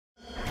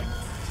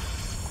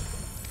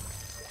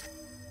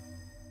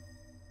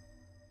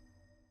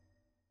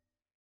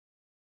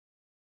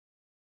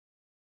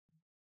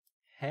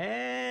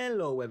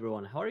Hello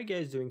everyone, how are you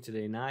guys doing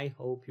today? And I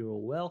hope you're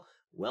all well.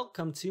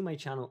 Welcome to my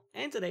channel,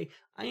 and today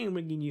I am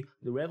bringing you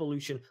the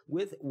revolution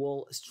with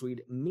Wall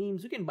Street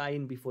memes. We can buy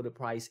in before the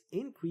price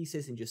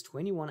increases. In just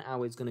 21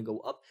 hours it's going to go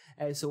up.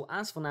 So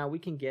as for now, we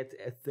can get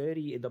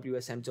 30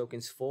 WSM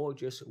tokens for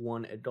just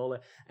 $1.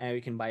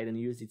 We can buy it in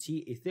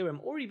USDT, Ethereum,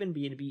 or even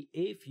BNB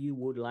if you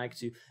would like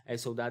to.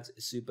 So that's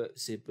super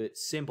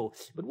simple.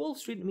 But Wall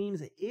Street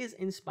memes is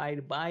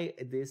inspired by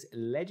this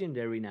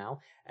legendary now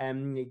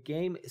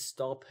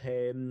GameStop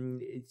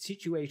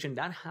situation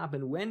that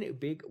happened when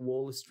big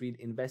Wall Street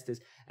investors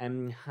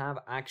have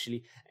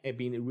actually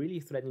been really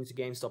threatening to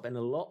GameStop, and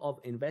a lot of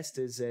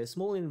investors,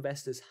 small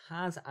investors,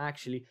 has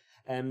actually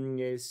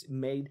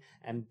made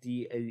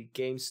the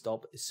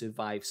GameStop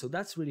survive. So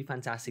that's really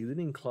fantastic. It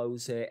didn't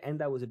close, and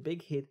that was a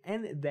big hit.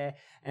 And there,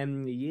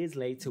 years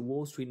later,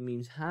 Wall Street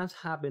memes has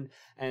happened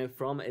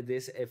from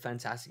this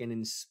fantastic and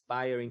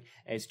inspiring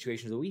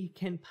situation. So we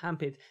can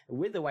pump it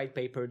with the white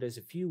paper. There's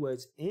a few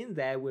words in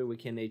there where we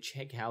can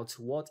check out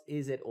what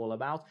is it all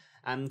about.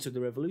 To the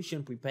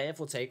revolution, prepare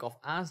for takeoff,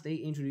 as they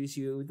introduce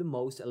you with the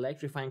most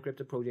electrifying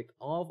crypto project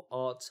of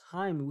our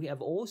time. We have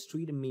Wall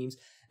Street memes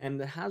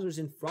that has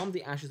risen from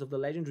the ashes of the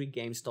legendary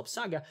GameStop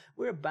saga,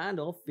 where a band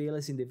of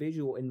fearless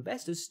individual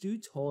investors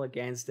stood tall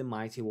against the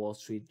mighty Wall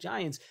Street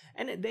giants,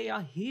 and they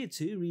are here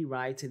to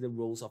rewrite the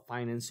rules of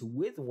finance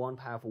with one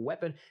powerful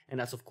weapon, and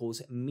that's of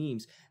course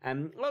memes.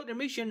 Well, their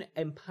mission: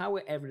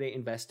 empower everyday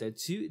investor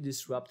to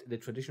disrupt the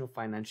traditional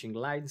financial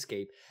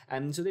landscape.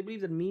 So they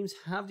believe that memes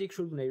have the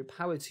extraordinary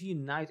power to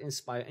unite,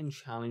 inspire, and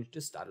challenge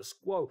the status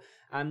quo.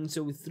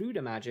 So through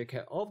the magic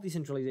of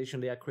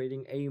decentralization, they are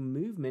creating a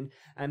movement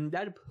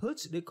that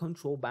puts the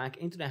control back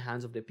into the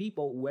hands of the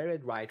people, where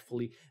it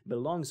rightfully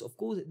belongs. Of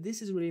course,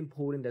 this is really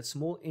important, that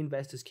small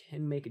investors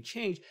can make a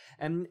change,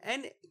 and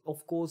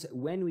of course,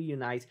 when we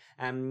unite,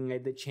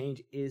 the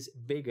change is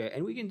bigger,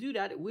 and we can do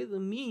that with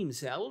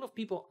memes. A lot of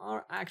people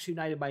are actually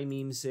united by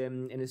memes,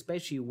 and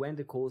especially when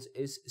the cause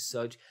is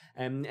such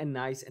a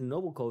nice and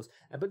noble cause,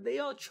 but they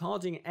are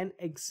charging an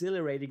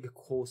exhilarating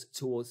course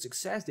towards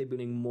success. They're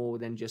building more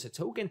than just a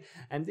token,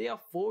 and they are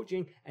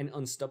forging an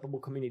unstoppable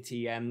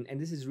community, and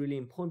this is really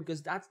important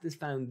because that's this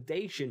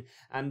foundation.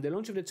 The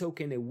launch of the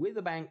token with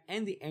a bang,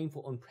 and the aim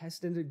for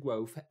unprecedented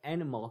growth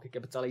and market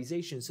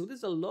capitalization. So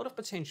there's a lot of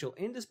potential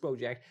in this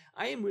project.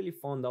 I am really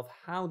fond of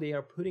how they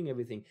are putting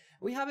everything.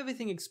 We have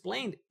everything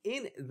explained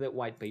in the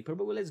white paper,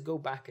 but let's go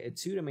back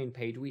to the main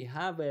page. We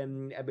have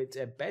a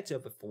bit better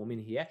of a form in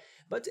here,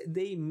 but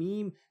they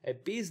meme a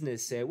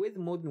business with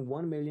more than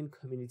 1 million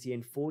community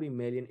and 40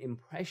 million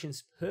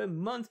impressions per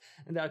month,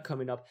 and they are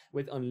coming up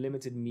with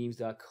unlimited memes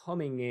that are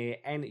coming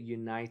and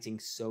uniting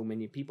so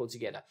many people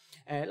together.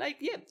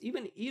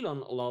 Even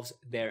Elon loves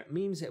their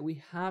memes.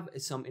 We have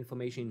some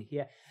information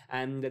here,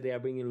 and that they are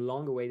bringing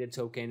long-awaited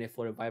token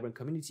for a vibrant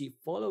community,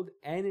 followed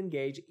and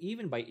engaged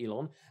even by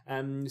Elon.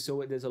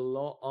 So there's a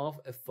lot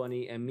of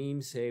funny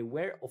memes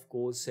where, of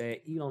course,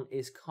 Elon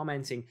is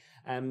commenting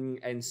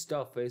and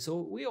stuff.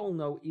 So we all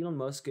know Elon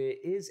Musk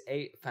is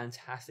a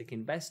fantastic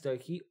investor.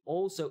 He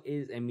also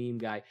is a meme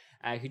guy.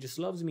 He just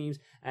loves memes,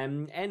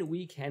 and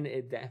we can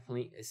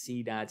definitely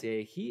see that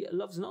he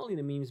loves not only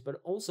the memes,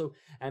 but also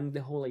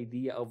the whole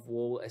idea of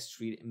Wall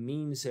Street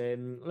memes,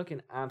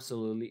 looking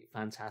absolutely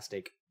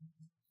fantastic.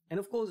 And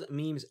of course,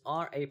 memes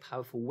are a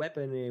powerful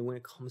weapon when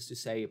it comes to,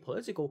 say, a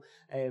political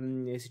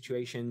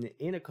situation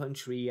in a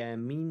country.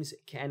 Memes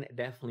can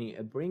definitely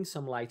bring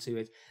some light to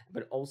it,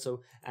 but also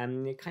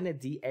kind of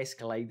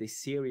de-escalate the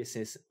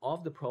seriousness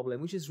of the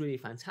problem, which is really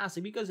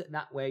fantastic, because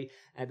that way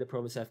the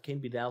problem itself can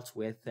be dealt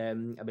with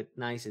a bit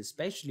nicer,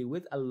 especially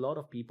with a lot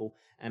of people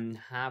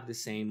have the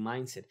same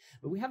mindset.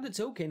 But we have the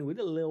token with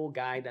a little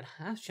guy that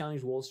has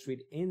challenged Wall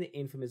Street in the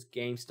infamous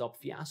GameStop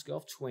fiasco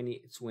of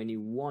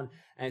 2021,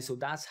 and so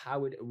that's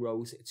how it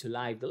rose to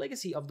life. The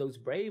legacy of those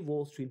brave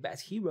Wall Street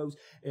best heroes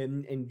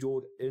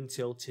endured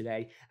until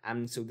today,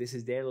 and so this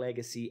is their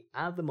legacy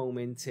at the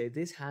moment.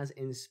 This has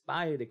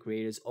inspired the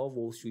creators of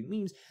Wall Street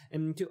memes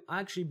to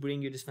actually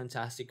bring you this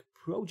fantastic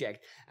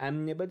project.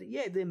 But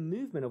yeah, the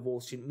movement of Wall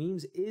Street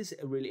memes is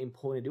really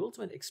important. The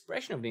ultimate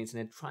expression of the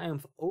internet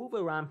triumph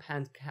over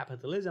rampant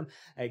capitalism.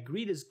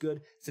 Greed is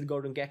good, said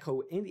Gordon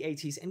Gekko in the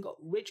 80s, and got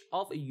rich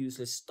off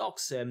useless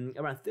stocks.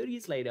 Around 30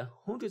 years later,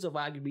 hundreds of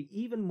arguably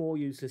even more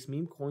useless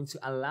meme coins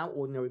to allow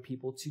ordinary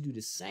people to do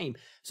the same.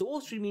 So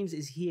Wall Street memes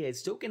is here.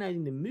 It's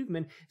tokenizing the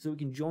movement so we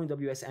can join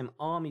WSM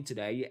army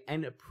today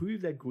and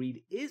prove that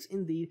greed is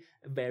indeed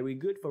very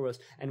good for us,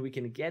 and we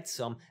can get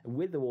some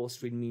with the Wall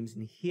Street memes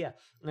in here.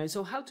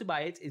 So how to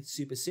buy it? It's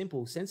super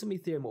simple. Send some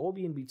Ethereum or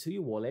BNB to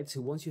your wallet.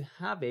 So once you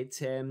have it,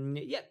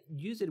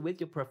 use it with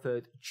your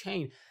preferred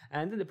chain.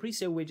 And then the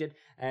Presale widget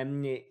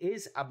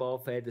is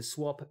above the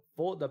swap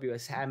for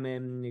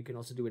WSM. You can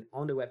also do it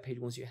on the web page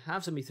once you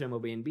have some Ethereum or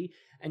BNB,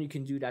 and you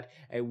can do that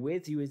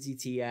with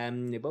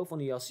USDT, both on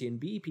the Aussie and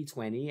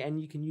BEP20,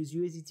 and you can use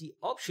USDT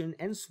option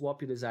and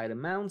swap your desired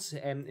amounts.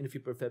 And if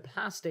you prefer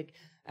plastic,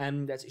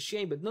 that's a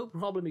shame, but no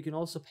problem. You can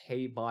also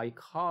pay by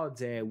card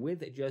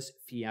with just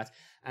fiat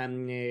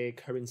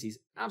currencies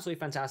absolutely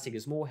fantastic.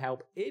 There's more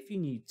help if you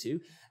need to.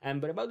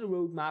 But about the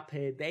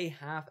roadmap, they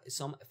have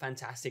some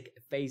fantastic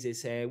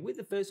phases, with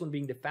the first one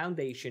being the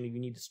foundation. You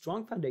need a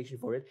strong foundation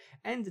for it,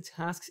 and the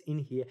tasks in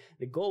here,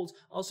 the goals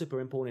are super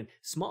important: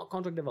 smart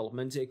contract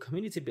development,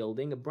 community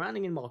building,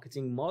 branding and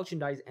marketing,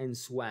 merchandise, and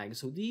swag.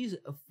 So these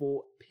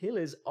 4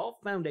 pillars of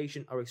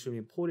foundation are extremely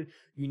important.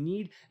 You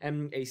need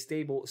a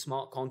stable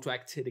smart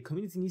contract. The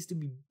community needs to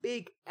be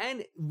big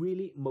and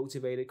really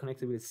motivated,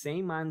 connected with the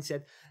same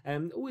mindset,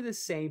 with the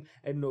same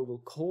noble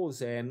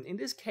cause. In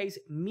this case,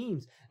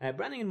 memes.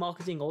 Branding and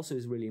marketing also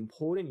is really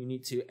important. You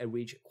need to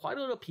reach quite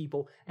a lot of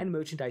people, and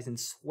merchandise and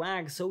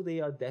swag. So they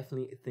are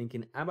definitely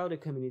thinking about the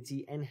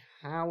community and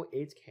how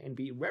it can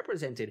be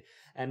represented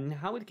and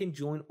how it can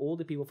join all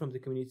the people from the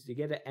community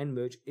together, and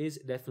merch is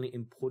definitely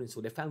important.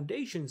 So the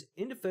foundations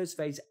in the first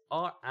phase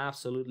are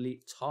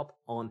absolutely top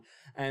on.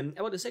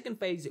 About the second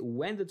phase,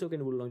 when the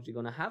token will launch, you're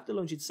going to have the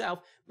launch itself,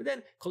 but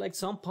then collect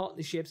some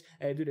partnerships,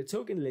 do the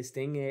token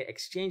listing,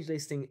 exchange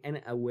listing,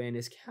 and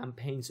awareness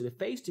campaign. So the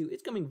phase 2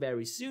 is coming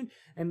very soon.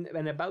 And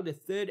about the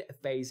third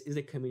phase is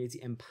the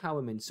community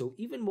empowerment. So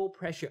even more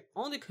pressure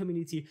on the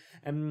community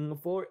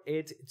for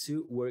it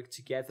to work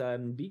together,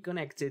 be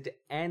connected,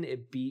 and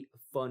be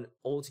fun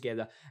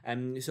altogether,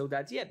 so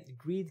that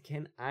greed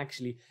can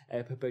actually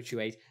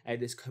perpetuate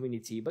this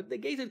community. But the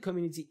gated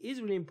community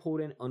is really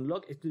important.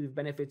 Unlock exclusive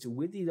benefits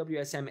with the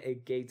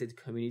WSM gated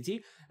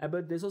community,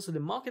 but there's also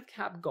the market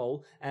cap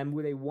goal,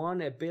 with a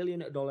 $1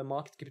 billion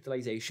market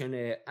capitalization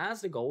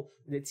as the goal.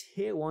 The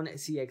tier 1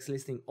 CX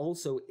listing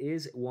also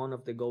is one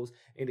of the goals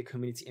in the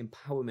community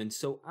empowerment.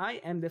 So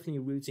I am definitely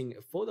rooting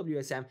for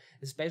WSM,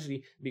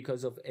 especially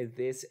because of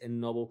this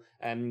noble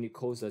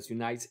cause that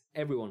unites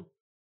everyone.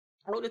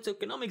 Well, the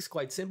tokenomics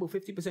quite simple.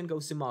 50%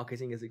 goes to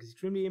marketing, is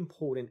extremely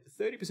important,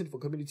 30% for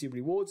community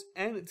rewards,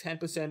 and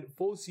 10%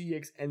 for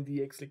CX and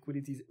DX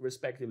liquidities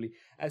respectively.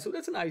 So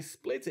that's a nice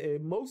split.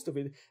 Most of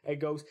it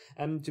goes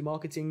to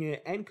marketing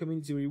and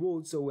community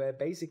rewards, so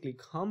basically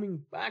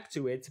coming back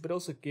to it, but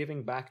also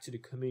giving back to the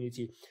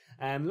community.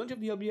 Launch of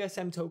the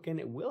WSM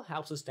token will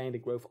help sustain the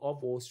growth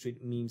of Wall Street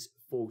memes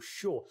for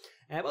sure.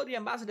 About the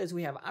ambassadors,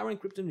 we have Aaron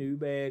Crypto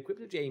Noob,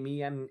 Crypto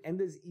Jamie, and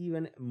there's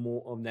even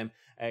more of them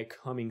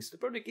coming. So the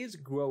project is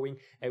growing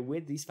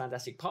with these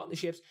fantastic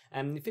partnerships,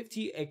 and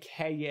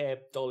 $50K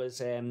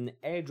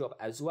airdrop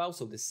as well.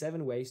 So there's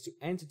 7 ways to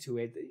enter to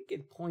it. You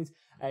get points,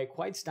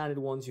 quite standard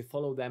ones. You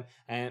follow them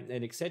and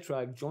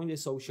etc. Join the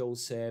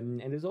socials, and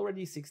there's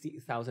already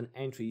 60,000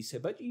 entries,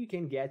 but you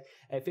can get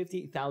a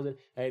 $50,000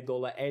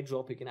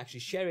 airdrop. You can actually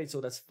share it,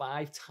 so that's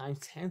 5 times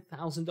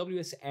 10,000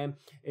 WSM.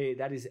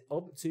 That is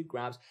up to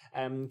grabs.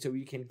 So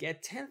you can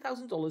get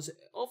 $10,000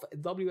 of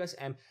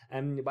WSM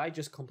by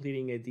just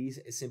completing these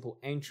simple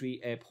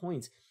entry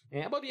points.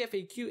 About the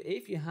FAQ,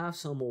 if you have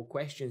some more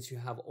questions, you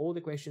have all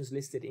the questions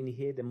listed in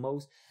here, the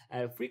most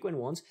frequent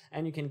ones,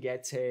 and you can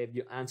get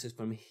your answers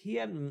from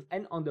here.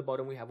 And on the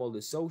bottom, we have all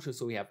the socials.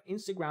 So we have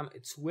Instagram,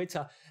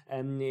 Twitter,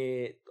 and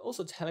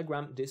also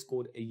Telegram,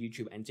 Discord,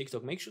 YouTube, and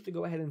TikTok. Make sure to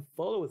go ahead and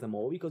follow them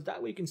all, because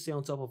that way you can stay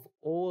on top of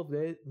all of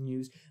the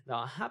news that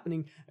are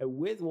happening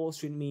with Wall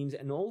Street memes,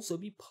 and also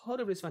be part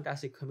of this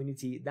fantastic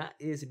community that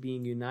is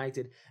being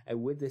united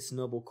with this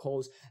noble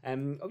cause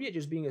of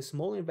just being a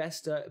small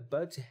investor,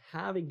 but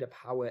having the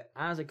power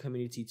as a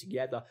community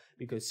together,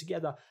 because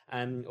together,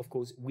 of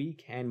course, we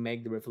can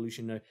make the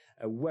revolution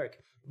work.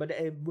 But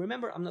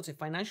remember, I'm not a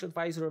financial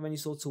advisor of any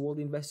sort, so all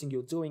the investing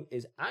you're doing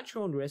is at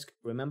your own risk.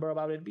 Remember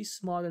about it, be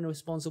smart and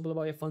responsible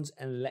about your funds,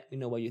 and let me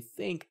know what you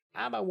think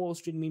about Wall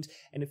Street memes.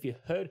 And if you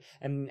heard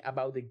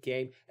about the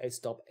game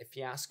Stop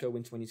Fiasco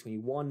in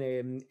 2021,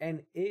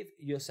 and if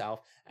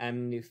yourself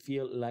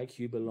feel like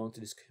you belong to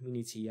this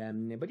community.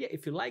 But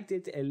if you liked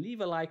it,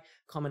 leave a like,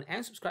 comment,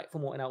 and subscribe for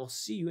more, and I will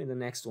see you in the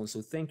next one.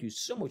 So thank you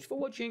so much for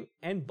watching,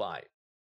 and bye.